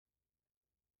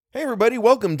Hey everybody,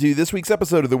 welcome to this week's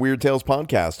episode of the Weird Tales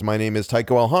Podcast. My name is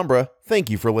Tycho Alhambra. Thank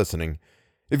you for listening.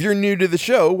 If you're new to the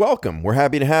show, welcome. We're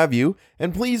happy to have you,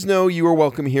 and please know you are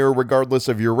welcome here regardless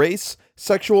of your race,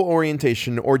 sexual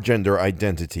orientation, or gender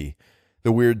identity.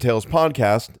 The Weird Tales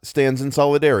Podcast stands in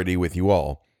solidarity with you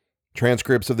all.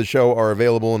 Transcripts of the show are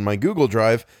available in my Google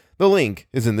Drive. The link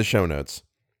is in the show notes.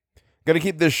 Gotta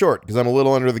keep this short because I'm a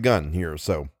little under the gun here,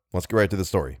 so let's get right to the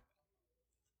story.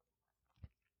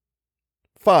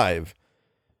 5.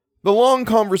 The long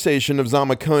conversation of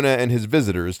Zamakona and his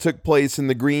visitors took place in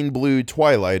the green-blue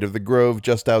twilight of the grove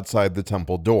just outside the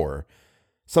temple door.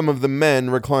 Some of the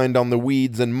men reclined on the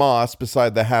weeds and moss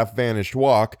beside the half-vanished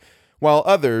walk, while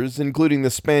others, including the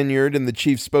Spaniard and the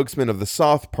chief spokesman of the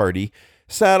Soth party,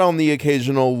 sat on the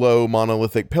occasional low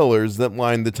monolithic pillars that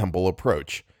lined the temple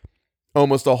approach.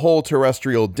 Almost a whole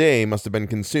terrestrial day must have been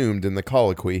consumed in the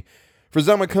colloquy, for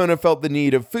Zamakona felt the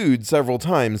need of food several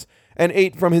times and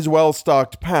ate from his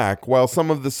well-stocked pack while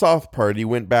some of the Soth party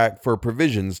went back for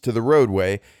provisions to the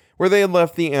roadway where they had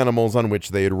left the animals on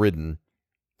which they had ridden.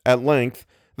 At length,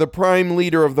 the prime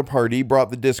leader of the party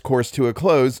brought the discourse to a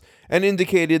close and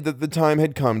indicated that the time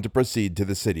had come to proceed to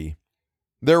the city.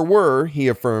 There were, he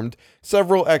affirmed,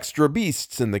 several extra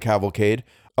beasts in the cavalcade,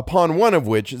 upon one of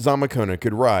which Zamakona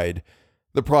could ride.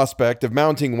 The prospect of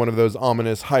mounting one of those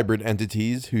ominous hybrid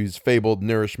entities whose fabled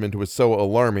nourishment was so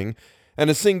alarming, and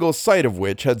a single sight of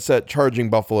which had set Charging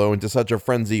Buffalo into such a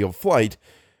frenzy of flight,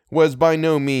 was by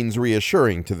no means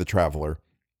reassuring to the traveler.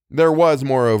 There was,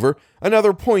 moreover,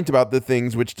 another point about the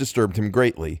things which disturbed him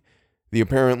greatly: the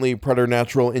apparently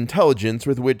preternatural intelligence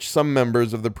with which some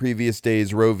members of the previous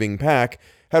day's roving pack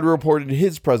had reported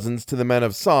his presence to the men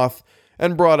of Soth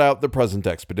and brought out the present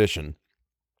expedition.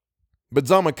 But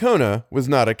Zamakona was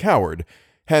not a coward,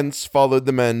 hence followed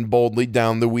the men boldly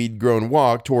down the weed-grown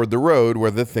walk toward the road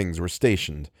where the things were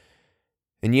stationed.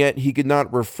 And yet he could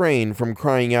not refrain from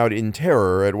crying out in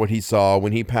terror at what he saw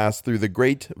when he passed through the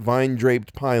great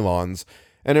vine-draped pylons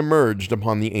and emerged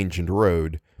upon the ancient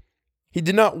road. He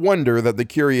did not wonder that the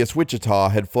curious Wichita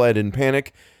had fled in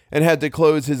panic and had to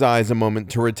close his eyes a moment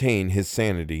to retain his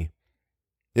sanity.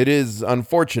 It is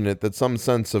unfortunate that some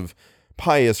sense of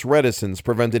pious reticence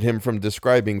prevented him from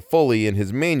describing fully in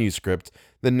his manuscript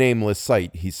the nameless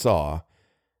sight he saw.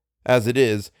 As it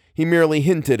is, he merely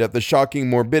hinted at the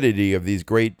shocking morbidity of these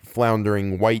great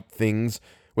floundering white things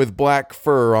with black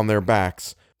fur on their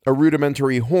backs, a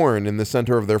rudimentary horn in the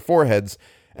center of their foreheads,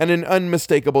 and an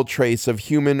unmistakable trace of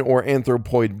human or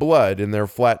anthropoid blood in their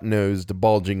flat-nosed,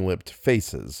 bulging-lipped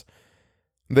faces.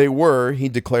 They were, he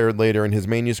declared later in his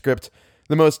manuscript,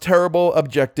 the most terrible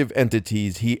objective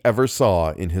entities he ever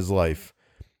saw in his life,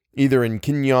 either in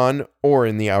Kinyon or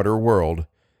in the outer world.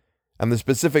 And the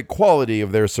specific quality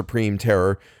of their supreme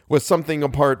terror was something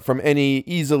apart from any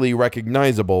easily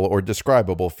recognizable or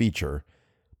describable feature.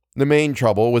 The main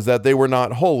trouble was that they were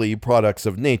not wholly products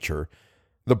of nature.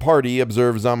 The party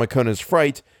observed Zamakona's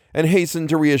fright and hastened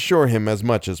to reassure him as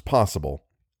much as possible.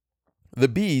 The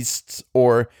beasts,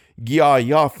 or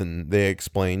Gyayathan, they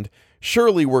explained,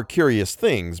 surely were curious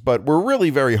things, but were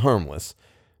really very harmless.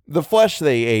 The flesh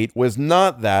they ate was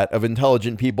not that of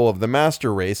intelligent people of the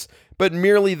master race, but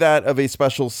merely that of a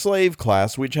special slave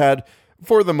class which had,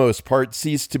 for the most part,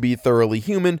 ceased to be thoroughly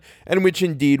human, and which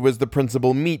indeed was the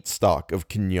principal meat stock of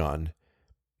Kinyon.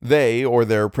 They, or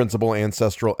their principal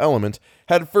ancestral element,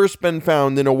 had first been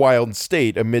found in a wild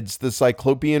state amidst the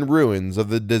cyclopean ruins of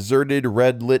the deserted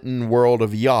red-litten world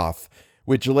of Yoth,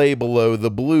 which lay below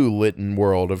the blue-litten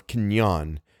world of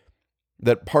Kinyon.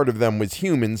 That part of them was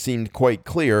human seemed quite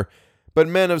clear, but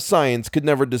men of science could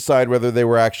never decide whether they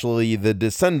were actually the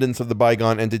descendants of the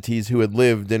bygone entities who had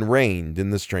lived and reigned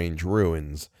in the strange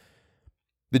ruins.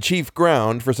 The chief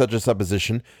ground for such a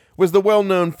supposition was the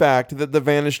well-known fact that the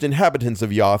vanished inhabitants of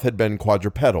Yoth had been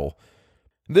quadrupedal.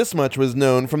 This much was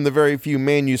known from the very few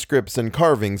manuscripts and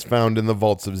carvings found in the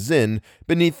vaults of Zin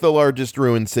beneath the largest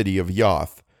ruined city of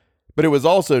Yoth. But it was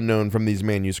also known from these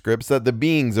manuscripts that the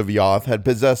beings of Yoth had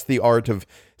possessed the art of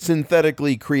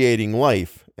synthetically creating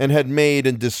life, and had made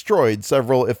and destroyed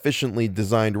several efficiently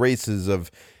designed races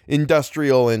of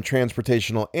industrial and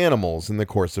transportational animals in the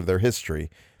course of their history,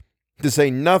 to say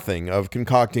nothing of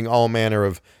concocting all manner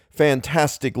of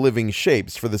fantastic living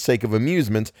shapes for the sake of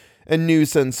amusement and new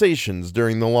sensations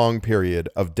during the long period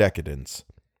of decadence.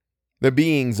 The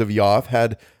beings of Yoth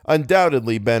had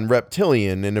undoubtedly been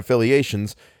reptilian in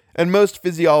affiliations, and most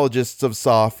physiologists of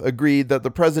Soth agreed that the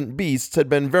present beasts had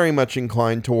been very much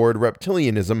inclined toward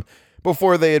reptilianism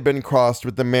before they had been crossed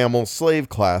with the mammal slave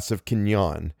class of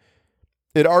Kinyon.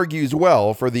 It argues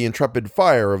well for the intrepid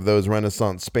fire of those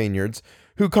Renaissance Spaniards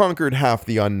who conquered half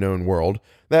the unknown world,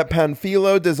 that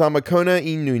Panfilo de Zamacona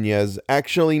y Núñez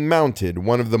actually mounted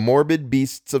one of the morbid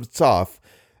beasts of Thoth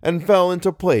and fell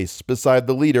into place beside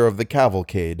the leader of the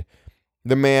cavalcade,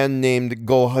 the man named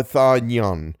Golhatha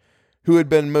Yan, who had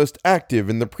been most active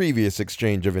in the previous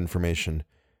exchange of information.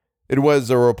 It was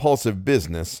a repulsive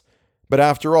business, but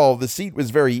after all, the seat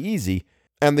was very easy,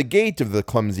 and the gait of the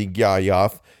clumsy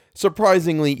Gyayath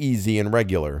surprisingly easy and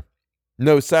regular.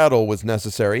 No saddle was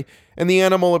necessary, and the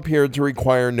animal appeared to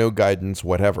require no guidance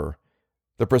whatever.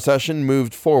 The procession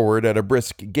moved forward at a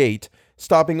brisk gait,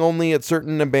 stopping only at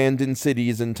certain abandoned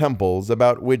cities and temples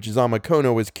about which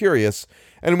Zamacona was curious,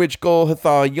 and which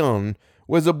Golhatha Yan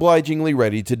was obligingly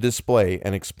ready to display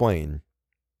and explain.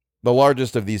 The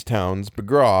largest of these towns,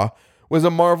 Begra, was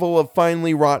a marvel of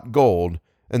finely wrought gold,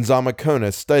 and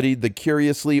Zamacona studied the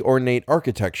curiously ornate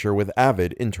architecture with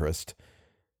avid interest.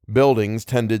 Buildings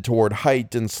tended toward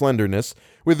height and slenderness,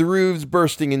 with roofs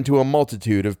bursting into a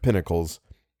multitude of pinnacles.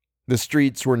 The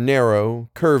streets were narrow,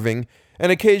 curving,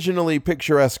 and occasionally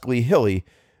picturesquely hilly,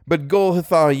 but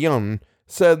Golhatha Yan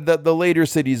said that the later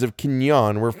cities of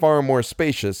Kinyan were far more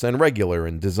spacious and regular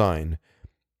in design.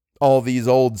 All these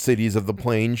old cities of the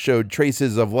plain showed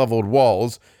traces of leveled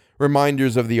walls,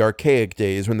 reminders of the archaic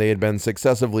days when they had been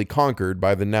successively conquered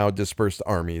by the now dispersed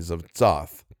armies of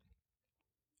Thoth.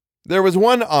 There was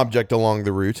one object along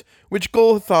the route which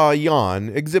Golhatha Yan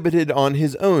exhibited on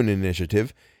his own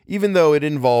initiative, even though it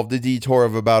involved a detour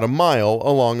of about a mile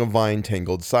along a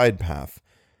vine-tangled side path.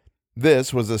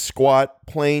 This was a squat,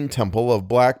 plain temple of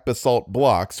black basalt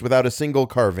blocks without a single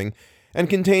carving, and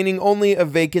containing only a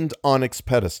vacant onyx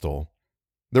pedestal.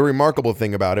 The remarkable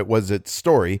thing about it was its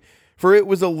story, for it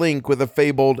was a link with a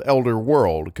fabled elder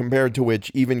world, compared to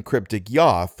which even cryptic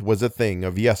Yoth was a thing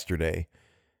of yesterday.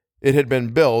 It had been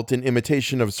built in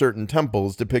imitation of certain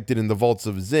temples depicted in the vaults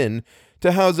of Zin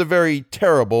to house a very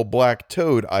terrible black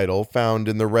toad idol found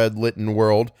in the red Litten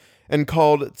world and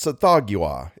called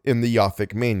Tsathoggua in the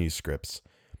Yothic manuscripts.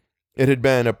 It had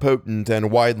been a potent and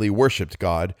widely worshipped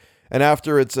god, and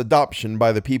after its adoption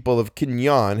by the people of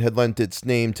Kinyan had lent its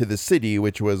name to the city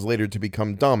which was later to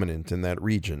become dominant in that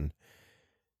region.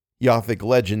 Yothic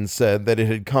legend said that it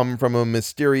had come from a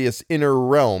mysterious inner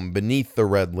realm beneath the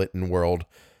red Litten world,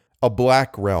 a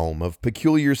black realm of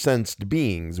peculiar-sensed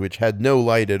beings which had no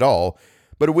light at all,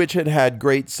 but which had had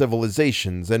great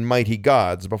civilizations and mighty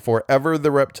gods before ever the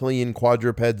reptilian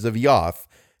quadrupeds of Yoth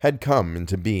had come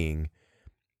into being.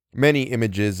 Many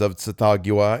images of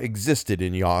Tsathoggua existed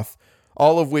in Yoth,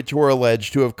 all of which were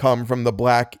alleged to have come from the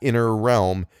black inner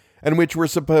realm, and which were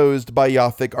supposed by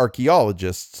Yothic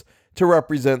archaeologists to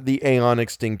represent the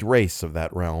aeon-extinct race of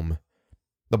that realm.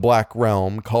 The Black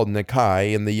Realm, called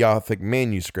Nakai in the Yothic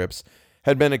manuscripts,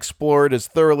 had been explored as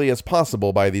thoroughly as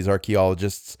possible by these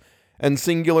archaeologists, and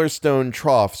singular stone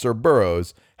troughs or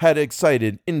burrows had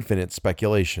excited infinite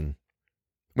speculation.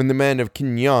 When the men of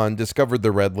Kinyan discovered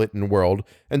the Red Litten world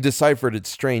and deciphered its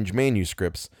strange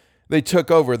manuscripts, they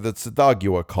took over the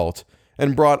Tsathoggua cult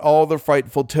and brought all the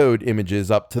frightful toad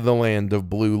images up to the land of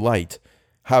blue light,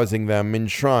 housing them in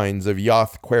shrines of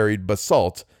Yoth-quarried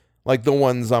basalt, like the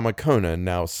one Zamacona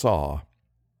now saw.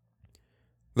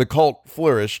 The cult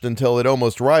flourished until it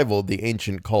almost rivaled the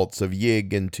ancient cults of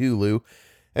Yig and Tulu,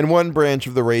 and one branch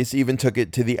of the race even took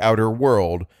it to the outer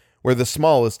world, where the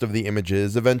smallest of the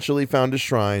images eventually found a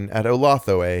shrine at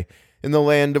Olathoe in the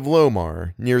land of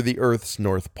Lomar, near the Earth's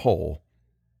North Pole.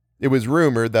 It was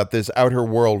rumored that this outer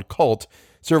world cult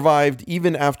survived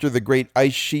even after the great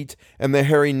ice sheet and the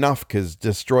hairy Nafkas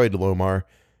destroyed Lomar,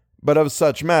 but of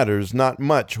such matters not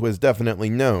much was definitely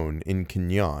known in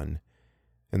Kinyan.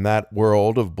 In that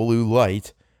world of blue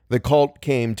light, the cult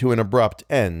came to an abrupt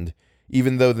end,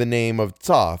 even though the name of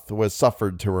Thoth was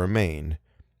suffered to remain.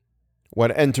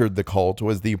 What entered the cult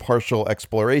was the partial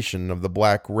exploration of the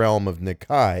black realm of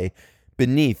Nakai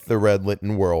beneath the red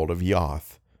Litten world of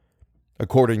Yoth.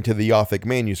 According to the Yothic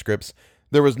manuscripts,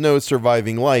 there was no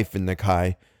surviving life in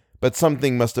Nakai, but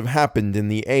something must have happened in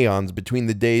the aeons between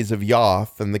the days of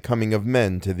Yoth and the coming of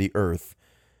men to the earth.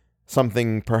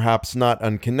 Something perhaps not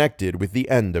unconnected with the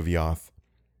end of Yoth.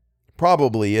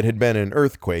 Probably it had been an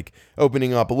earthquake,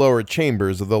 opening up lower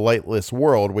chambers of the lightless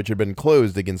world which had been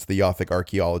closed against the Yothic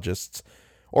archaeologists,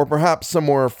 or perhaps some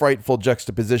more frightful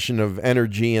juxtaposition of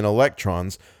energy and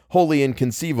electrons, wholly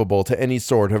inconceivable to any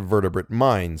sort of vertebrate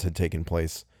minds, had taken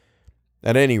place.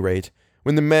 At any rate,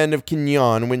 when the men of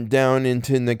Kinyan went down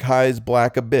into Nakai's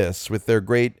black abyss with their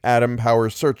great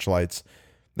atom-power searchlights,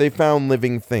 they found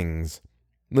living things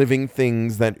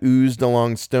that oozed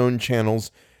along stone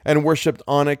channels and worshipped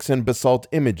onyx and basalt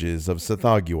images of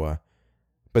Tsathoggua.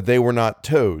 But they were not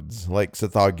toads, like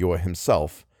Tsathoggua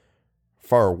himself.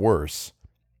 Far worse.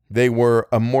 They were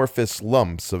amorphous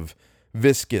lumps of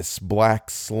viscous black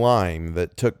slime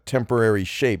that took temporary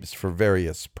shapes for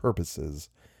various purposes.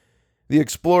 The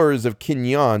explorers of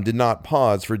Kinyan did not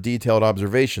pause for detailed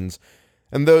observations,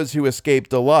 and those who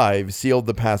escaped alive sealed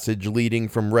the passage leading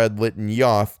from red-lit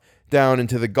Yoth down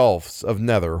into the gulfs of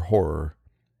nether horror.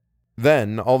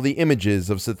 Then all the images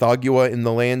of Tsathoggua in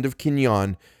the land of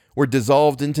Kinyan were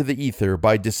dissolved into the ether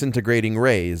by disintegrating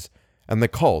rays, and the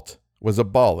cult was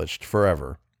abolished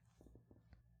forever.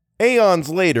 Aeons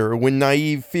later, when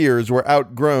naive fears were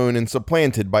outgrown and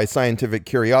supplanted by scientific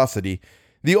curiosity,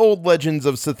 the old legends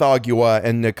of Tsathoggua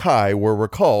and Nakai were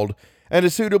recalled, and a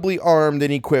suitably armed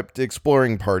and equipped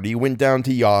exploring party went down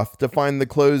to Yoth to find the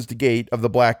closed gate of the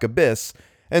Black Abyss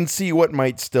and see what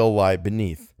might still lie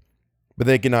beneath. But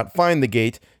they could not find the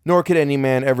gate, nor could any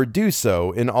man ever do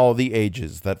so in all the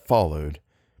ages that followed.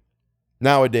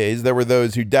 Nowadays, there were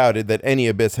those who doubted that any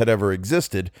abyss had ever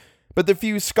existed, but the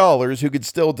few scholars who could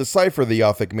still decipher the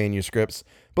Yothic manuscripts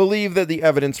believed that the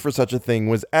evidence for such a thing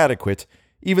was adequate,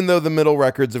 even though the Middle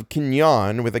records of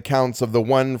Kinyan, with accounts of the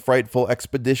one frightful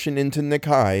expedition into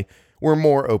Nakai, were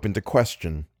more open to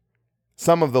question.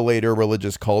 Some of the later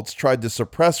religious cults tried to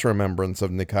suppress remembrance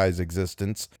of Nakai's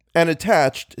existence and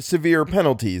attached severe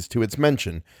penalties to its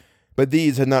mention, but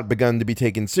these had not begun to be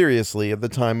taken seriously at the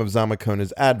time of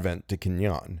Zamakona's advent to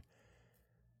Kinyan.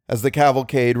 As the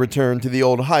cavalcade returned to the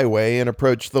old highway and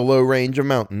approached the low range of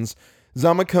mountains,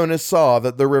 Zamakona saw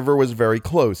that the river was very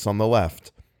close on the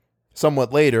left.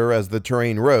 Somewhat later, as the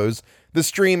terrain rose, the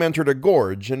stream entered a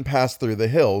gorge and passed through the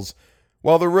hills,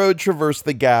 while the road traversed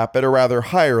the gap at a rather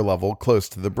higher level close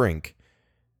to the brink.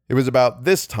 It was about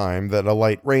this time that a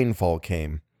light rainfall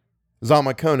came.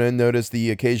 Zamakona noticed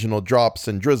the occasional drops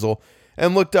and drizzle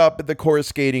and looked up at the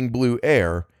coruscating blue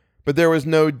air, but there was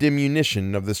no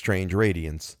diminution of the strange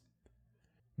radiance.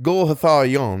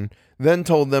 Gulhatha-Yon then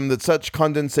told them that such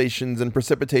condensations and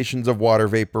precipitations of water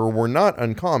vapor were not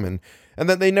uncommon, and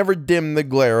that they never dimmed the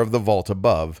glare of the vault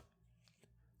above.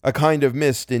 A kind of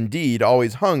mist, indeed,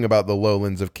 always hung about the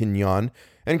lowlands of Kinyan,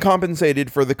 and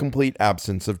compensated for the complete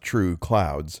absence of true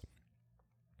clouds.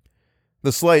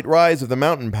 The slight rise of the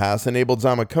mountain pass enabled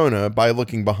Zamakona, by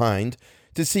looking behind,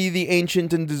 to see the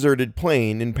ancient and deserted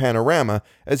plain in panorama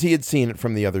as he had seen it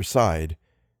from the other side.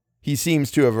 He seems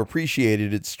to have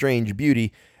appreciated its strange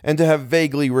beauty, and to have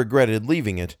vaguely regretted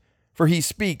leaving it, for he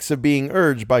speaks of being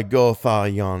urged by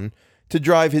Gulhatha-Yon to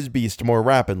drive his beast more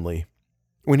rapidly.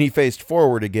 When he faced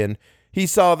forward again, he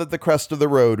saw that the crest of the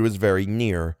road was very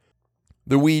near,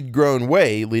 the weed-grown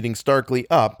way leading starkly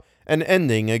up and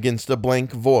ending against a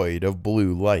blank void of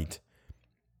blue light.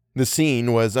 The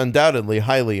scene was undoubtedly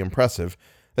highly impressive: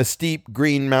 a steep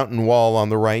green mountain wall on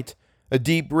the right, a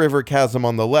deep river chasm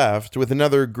on the left, with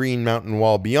another green mountain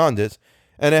wall beyond it,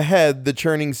 and ahead the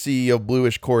churning sea of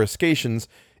bluish coruscations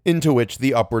into which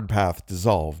the upward path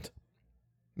dissolved.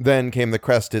 Then came the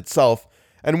crest itself,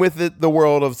 and with it the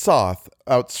world of Soth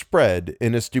outspread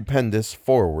in a stupendous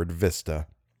forward vista.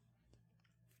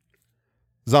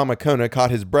 Zamakona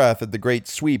caught his breath at the great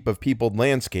sweep of peopled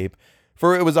landscape,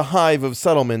 for it was a hive of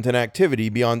settlement and activity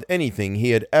beyond anything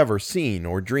he had ever seen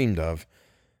or dreamed of.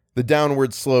 The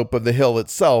downward slope of the hill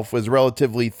itself was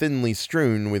relatively thinly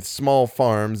strewn with small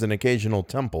farms and occasional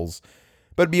temples,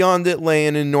 but beyond it lay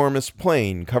an enormous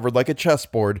plain covered like a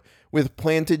chessboard with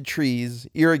planted trees,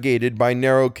 irrigated by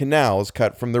narrow canals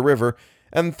cut from the river,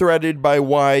 and threaded by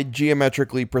wide,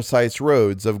 geometrically precise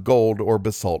roads of gold or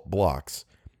basalt blocks.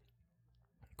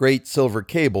 Great silver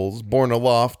cables, borne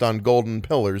aloft on golden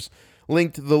pillars,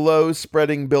 linked the low,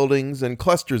 spreading buildings and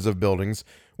clusters of buildings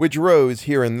which rose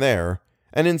here and there,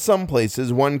 and in some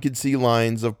places one could see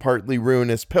lines of partly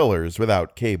ruinous pillars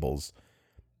without cables.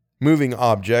 Moving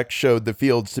objects showed the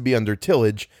fields to be under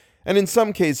tillage, and in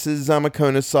some cases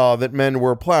Zamakona saw that men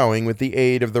were plowing with the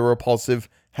aid of the repulsive,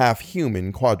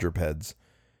 half-human quadrupeds.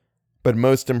 But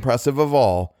most impressive of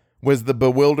all was the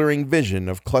bewildering vision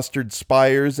of clustered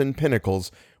spires and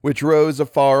pinnacles which rose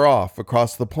afar off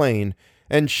across the plain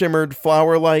and shimmered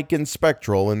flower-like and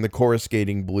spectral in the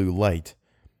coruscating blue light.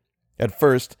 At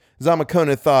first,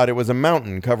 Zamakona thought it was a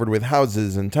mountain covered with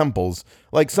houses and temples,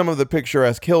 like some of the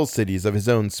picturesque hill cities of his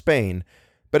own Spain,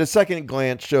 but a second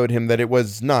glance showed him that it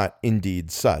was not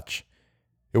indeed such.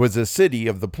 It was a city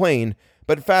of the plain,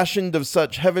 but fashioned of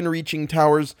such heaven-reaching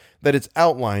towers that its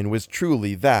outline was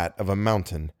truly that of a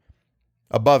mountain.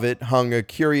 Above it hung a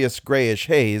curious grayish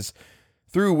haze,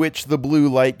 through which the blue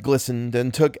light glistened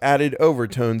and took added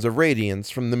overtones of radiance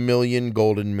from the million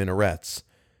golden minarets.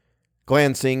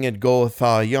 Glancing at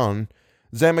Gulhatha-Yon,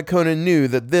 Zamakona knew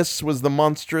that this was the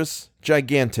monstrous,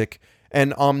 gigantic,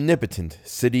 and omnipotent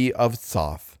city of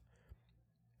Soth.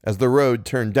 As the road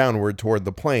turned downward toward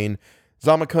the plain,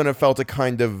 Zamakona felt a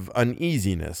kind of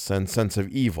uneasiness and sense of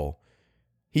evil.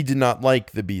 He did not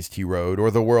like the beast he rode, or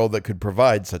the world that could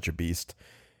provide such a beast,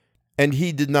 and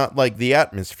he did not like the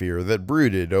atmosphere that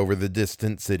brooded over the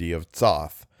distant city of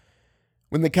Tsoth.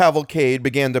 When the cavalcade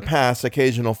began to pass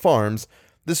occasional farms,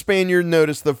 the Spaniard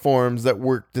noticed the forms that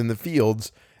worked in the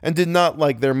fields, and did not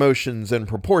like their motions and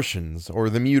proportions, or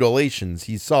the mutilations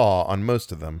he saw on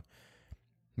most of them.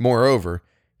 Moreover,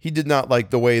 he did not like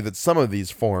the way that some of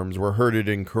these forms were herded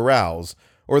in corrals,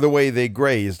 or the way they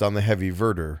grazed on the heavy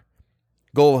verdure.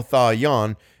 Golgotha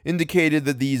Yan indicated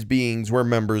that these beings were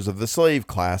members of the slave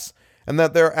class, and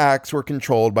that their acts were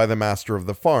controlled by the master of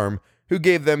the farm, who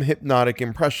gave them hypnotic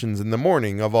impressions in the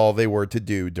morning of all they were to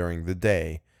do during the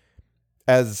day.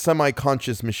 As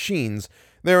semi-conscious machines,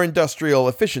 their industrial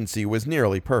efficiency was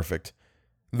nearly perfect.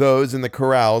 Those in the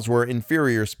corrals were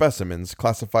inferior specimens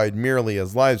classified merely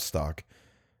as livestock.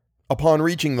 Upon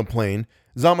reaching the plain,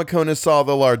 Zamakona saw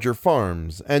the larger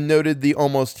farms, and noted the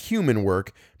almost human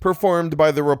work performed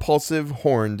by the repulsive,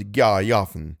 horned Gya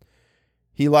Yathan.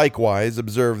 He likewise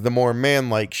observed the more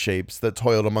man-like shapes that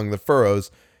toiled among the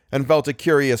furrows, and felt a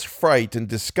curious fright and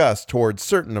disgust towards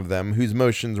certain of them whose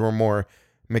motions were more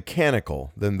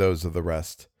mechanical than those of the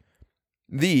rest.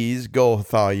 These,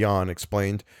 Golgotha Yan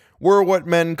explained, were what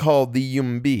men called the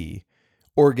Yumbi,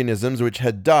 organisms which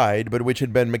had died but which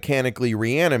had been mechanically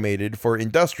reanimated for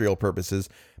industrial purposes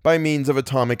by means of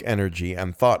atomic energy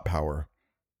and thought power.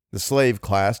 The slave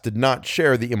class did not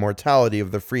share the immortality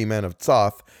of the free men of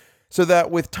Tsoth, so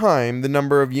that with time the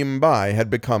number of Yumbai had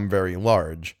become very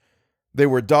large. They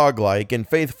were dog-like and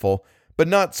faithful, but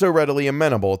not so readily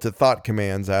amenable to thought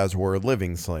commands as were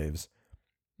living slaves.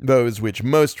 Those which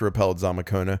most repelled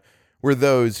Zamakona were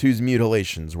those whose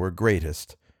mutilations were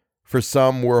greatest. For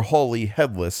some were wholly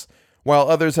headless, while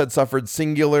others had suffered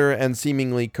singular and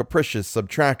seemingly capricious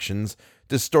subtractions,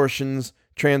 distortions,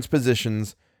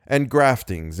 transpositions, and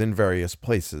graftings in various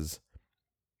places.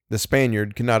 The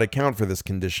Spaniard could not account for this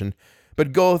condition,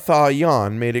 but Golgotha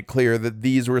Yan made it clear that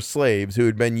these were slaves who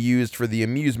had been used for the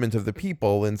amusement of the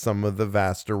people in some of the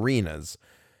vast arenas,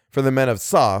 for the men of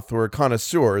Tsoth were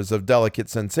connoisseurs of delicate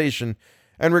sensation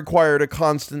and required a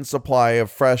constant supply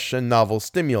of fresh and novel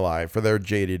stimuli for their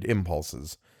jaded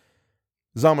impulses.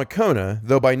 Zamakona,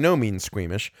 though by no means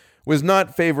squeamish, was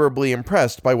not favorably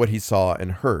impressed by what he saw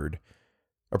and heard.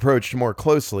 Approached more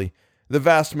closely, the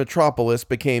vast metropolis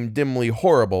became dimly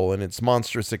horrible in its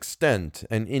monstrous extent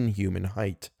and inhuman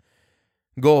height.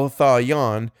 Golgotha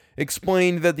Yan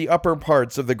explained that the upper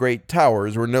parts of the great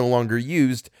towers were no longer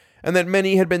used, and that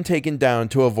many had been taken down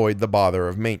to avoid the bother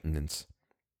of maintenance.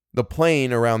 The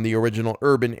plain around the original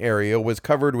urban area was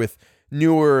covered with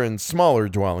newer and smaller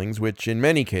dwellings which, in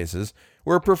many cases,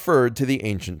 were preferred to the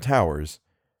ancient towers.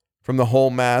 From the whole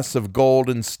mass of gold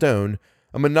and stone,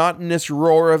 a monotonous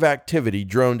roar of activity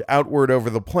droned outward over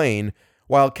the plain,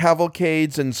 while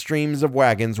cavalcades and streams of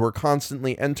wagons were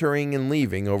constantly entering and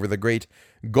leaving over the great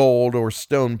gold or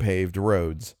stone-paved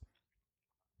roads.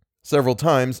 Several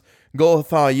times,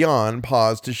 Golgotha Yan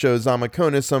paused to show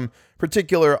Zamakona some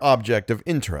particular object of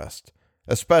interest,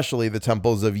 especially the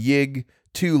temples of Yig,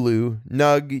 Tulu,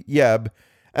 Nug, Yeb,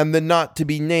 and the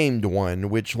not-to-be-named one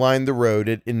which lined the road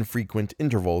at infrequent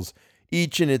intervals,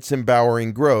 each in its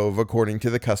embowering grove according to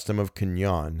the custom of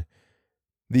Kunyan.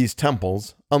 These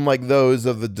temples, unlike those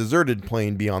of the deserted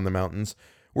plain beyond the mountains,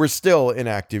 were still in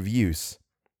active use.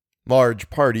 Large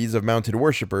parties of mounted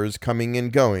worshippers coming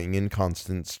and going in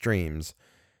constant streams.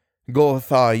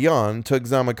 Golgotha Yan took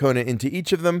Zamakona into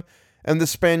each of them, and the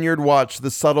Spaniard watched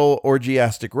the subtle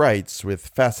orgiastic rites with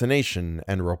fascination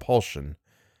and repulsion.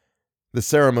 The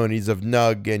ceremonies of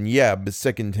Nug and Yeb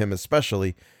sickened him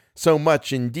especially, so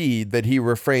much indeed that he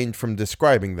refrained from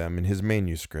describing them in his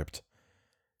manuscript.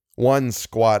 One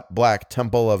squat black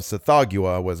temple of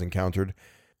Sithagua was encountered,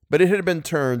 but it had been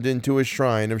turned into a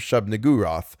shrine of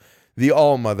Shub-Niggurath, the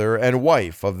all-mother and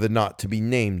wife of the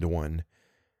not-to-be-named one.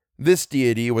 This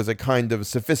deity was a kind of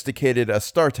sophisticated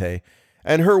Astarte,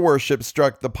 and her worship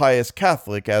struck the pious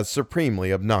Catholic as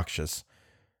supremely obnoxious.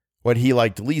 What he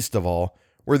liked least of all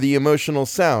were the emotional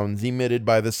sounds emitted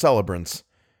by the celebrants,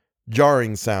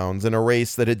 jarring sounds in a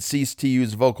race that had ceased to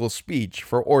use vocal speech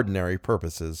for ordinary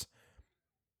purposes.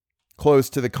 Close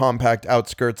to the compact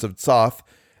outskirts of Tsoth,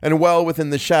 and well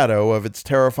within the shadow of its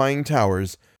terrifying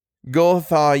towers,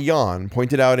 Golgotha Yan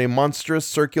pointed out a monstrous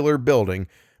circular building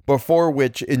before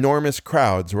which enormous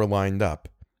crowds were lined up.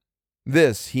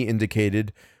 This, he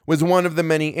indicated, was one of the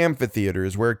many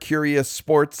amphitheaters where curious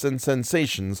sports and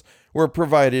sensations were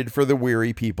provided for the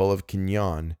weary people of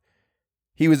Kunyan.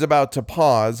 He was about to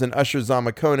pause and usher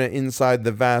Zamakona inside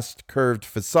the vast curved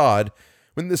facade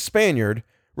when the Spaniard,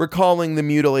 recalling the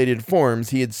mutilated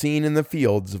forms he had seen in the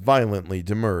fields, violently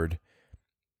demurred.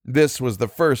 This was the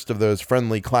first of those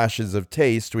friendly clashes of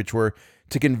taste which were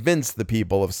to convince the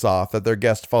people of Soth that their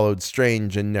guest followed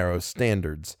strange and narrow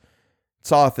standards.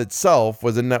 Soth itself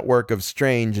was a network of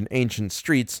strange and ancient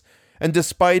streets, and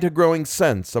despite a growing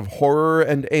sense of horror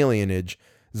and alienage,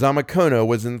 Zamakona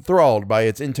was enthralled by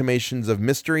its intimations of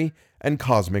mystery and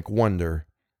cosmic wonder.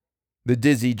 The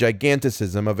dizzy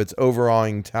giganticism of its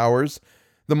overawing towers,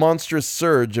 the monstrous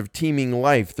surge of teeming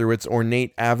life through its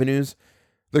ornate avenues,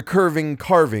 the curving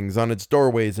carvings on its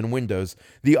doorways and windows,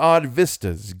 the odd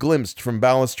vistas glimpsed from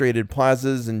balustraded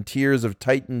plazas and tiers of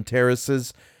Titan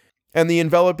terraces, and the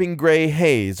enveloping gray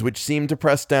haze which seemed to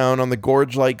press down on the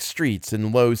gorge-like streets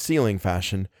in low ceiling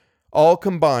fashion, all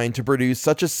combined to produce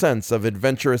such a sense of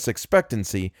adventurous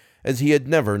expectancy as he had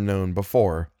never known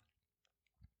before.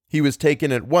 He was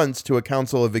taken at once to a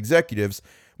council of executives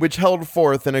which held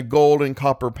forth in a gold and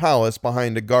copper palace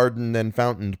behind a gardened and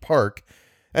fountained park,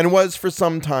 and was for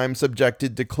some time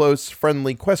subjected to close,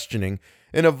 friendly questioning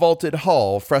in a vaulted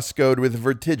hall frescoed with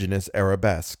vertiginous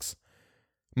arabesques.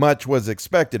 Much was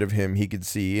expected of him, he could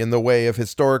see, in the way of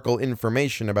historical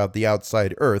information about the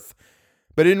outside earth,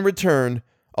 but in return,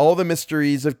 all the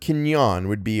mysteries of Kinyon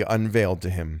would be unveiled to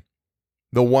him.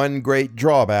 The one great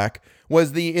drawback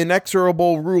was the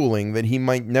inexorable ruling that he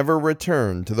might never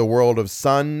return to the world of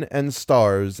sun and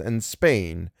stars and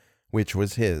Spain, which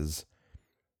was his.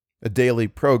 A daily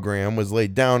program was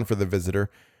laid down for the visitor,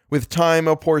 with time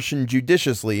apportioned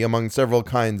judiciously among several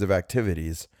kinds of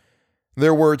activities.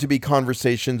 There were to be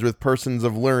conversations with persons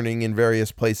of learning in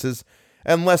various places,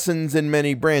 and lessons in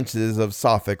many branches of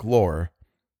Sothic lore.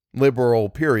 Liberal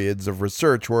periods of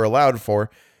research were allowed for,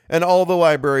 and all the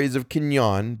libraries of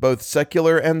Kinyon, both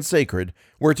secular and sacred,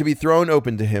 were to be thrown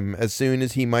open to him as soon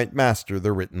as he might master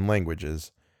the written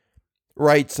languages.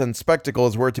 Rites and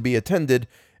spectacles were to be attended,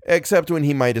 except when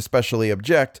he might especially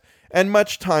object, and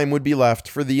much time would be left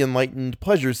for the enlightened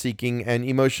pleasure-seeking and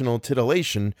emotional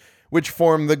titillation which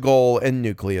form the goal and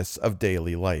nucleus of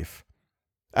daily life.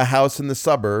 A house in the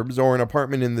suburbs or an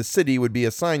apartment in the city would be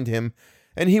assigned him,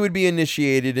 and he would be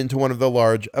initiated into one of the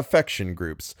large affection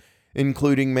groups,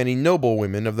 including many noble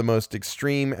women of the most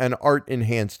extreme and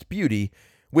art-enhanced beauty,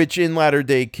 which in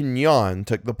latter-day Kinyon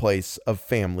took the place of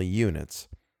family units.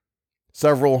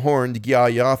 Several horned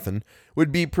Gyayathan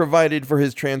would be provided for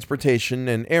his transportation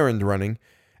and errand running,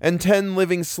 and 10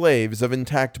 living slaves of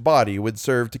intact body would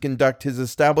serve to conduct his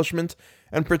establishment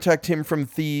and protect him from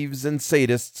thieves and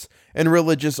sadists and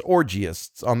religious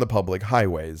orgiasts on the public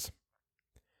highways.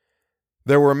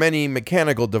 There were many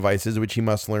mechanical devices which he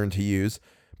must learn to use,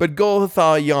 but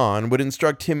Golgotha Yan would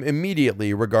instruct him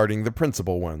immediately regarding the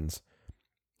principal ones.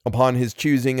 Upon his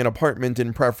choosing an apartment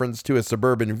in preference to a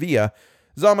suburban villa,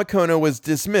 Zamakona was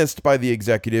dismissed by the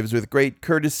executives with great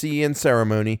courtesy and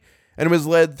ceremony, and was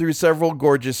led through several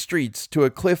gorgeous streets to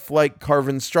a cliff-like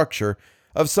carven structure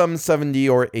of some 70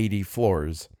 or 80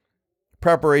 floors.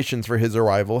 Preparations for his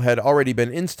arrival had already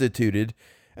been instituted,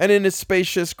 and in a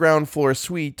spacious ground-floor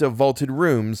suite of vaulted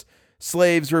rooms,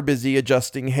 slaves were busy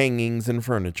adjusting hangings and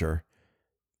furniture.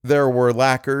 There were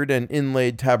lacquered and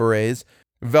inlaid tabourets,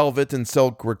 velvet and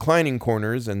silk reclining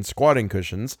corners and squatting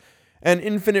cushions, and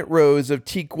infinite rows of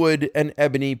teakwood and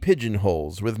ebony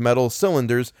pigeonholes with metal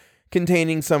cylinders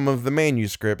containing some of the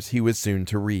manuscripts he was soon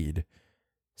to read.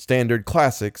 Standard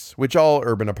classics, which all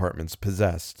urban apartments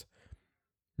possessed.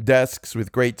 Desks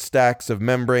with great stacks of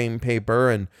membrane paper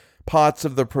and pots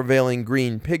of the prevailing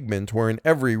green pigment were in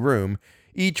every room,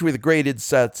 each with graded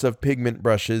sets of pigment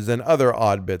brushes and other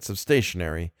odd bits of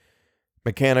stationery.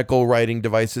 Mechanical writing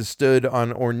devices stood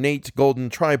on ornate golden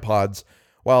tripods,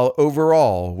 while over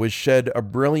all was shed a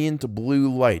brilliant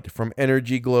blue light from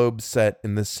energy globes set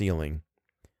in the ceiling.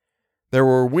 There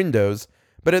were windows,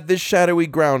 but at this shadowy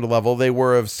ground level they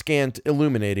were of scant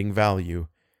illuminating value.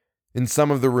 In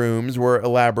some of the rooms were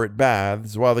elaborate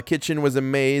baths, while the kitchen was a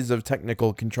maze of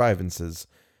technical contrivances.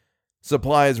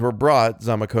 Supplies were brought,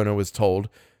 Zamakona was told,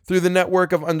 through the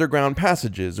network of underground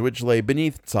passages which lay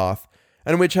beneath Soth,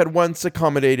 and which had once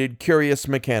accommodated curious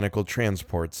mechanical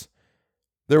transports.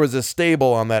 There was a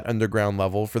stable on that underground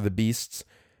level for the beasts,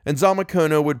 and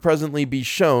Zamakona would presently be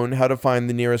shown how to find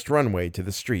the nearest runway to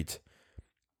the street.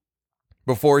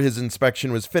 Before his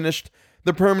inspection was finished,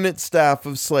 the permanent staff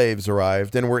of slaves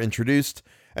arrived and were introduced,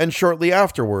 and shortly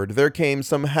afterward there came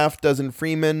some half-dozen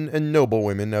freemen and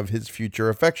noblewomen of his future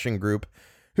affection group,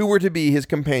 who were to be his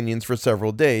companions for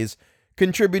several days,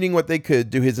 contributing what they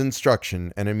could to his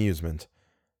instruction and amusement.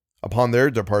 Upon their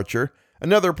departure,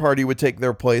 another party would take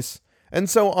their place, and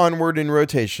so onward in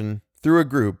rotation through a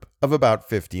group of about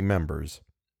 50 members.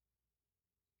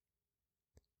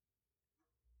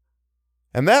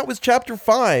 And that was Chapter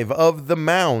 5 of The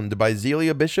Mound by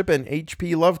Zealia Bishop and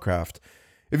H.P. Lovecraft.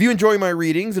 If you enjoy my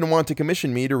readings and want to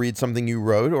commission me to read something you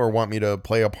wrote or want me to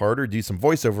play a part or do some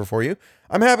voiceover for you,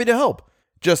 I'm happy to help.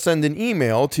 Just send an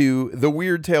email to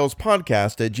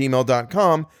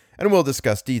theweirdtalespodcast@gmail.com and we'll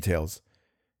discuss details.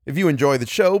 If you enjoy the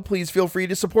show, please feel free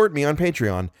to support me on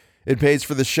Patreon. It pays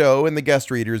for the show and the guest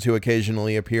readers who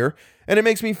occasionally appear, and it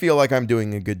makes me feel like I'm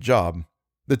doing a good job.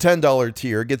 The $10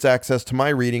 tier gets access to my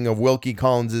reading of Wilkie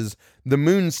Collins's The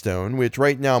Moonstone, which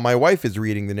right now my wife is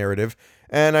reading the narrative,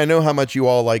 and I know how much you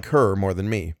all like her more than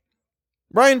me.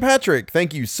 Ryan Patrick,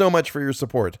 thank you so much for your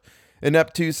support.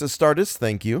 Ineptus Astartes,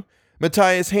 thank you.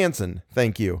 Matthias Hansen,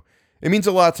 thank you. It means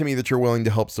a lot to me that you're willing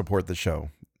to help support the show.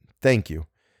 Thank you.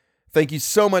 Thank you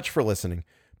so much for listening.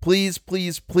 Please,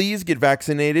 please, please get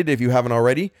vaccinated if you haven't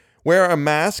already. Wear a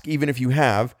mask even if you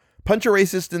have. Punch a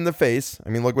racist in the face. I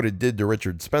mean, look what it did to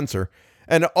Richard Spencer.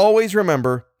 And always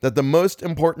remember that the most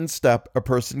important step a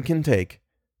person can take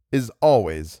is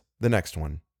always the next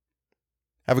one.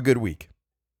 Have a good week.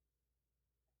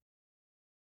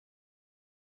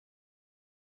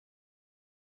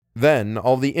 Then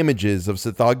all the images of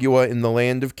Sithagua in the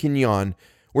land of Kinyon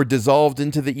were dissolved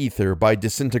into the ether by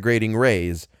disintegrating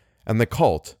rays, and the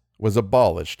cult was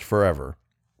abolished forever.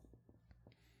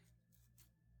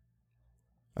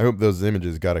 I hope those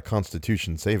images got a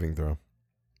Constitution saving throw.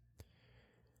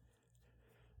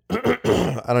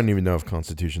 I don't even know if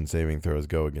Constitution saving throws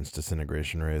go against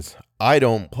disintegration rays. I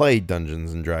don't play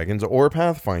Dungeons and Dragons or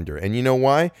Pathfinder, and you know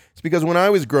why? It's because when I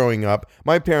was growing up,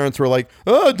 my parents were like,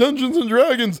 Dungeons and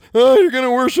Dragons, you're going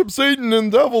to worship Satan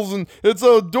and devils, and it's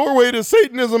a doorway to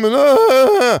Satanism,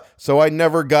 and so I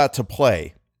never got to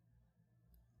play.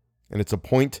 And it's a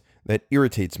point that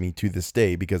irritates me to this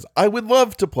day because I would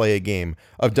love to play a game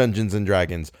of Dungeons and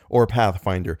Dragons or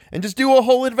Pathfinder and just do a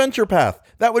whole adventure path.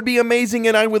 That would be amazing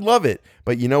and I would love it.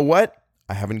 But you know what?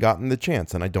 I haven't gotten the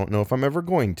chance and I don't know if I'm ever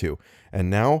going to.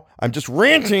 And now I'm just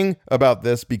ranting about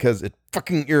this because it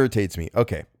fucking irritates me.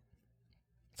 Okay,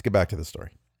 let's get back to the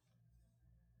story.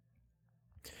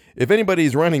 If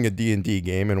anybody's running a D&D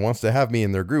game and wants to have me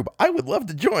in their group, I would love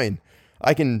to join.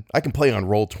 I can play on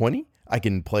Roll20. I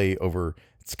can play over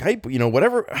Skype,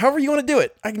 whatever, however you want to do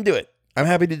it, I can do it. I'm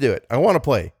happy to do it. I want to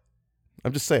play.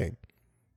 I'm just saying.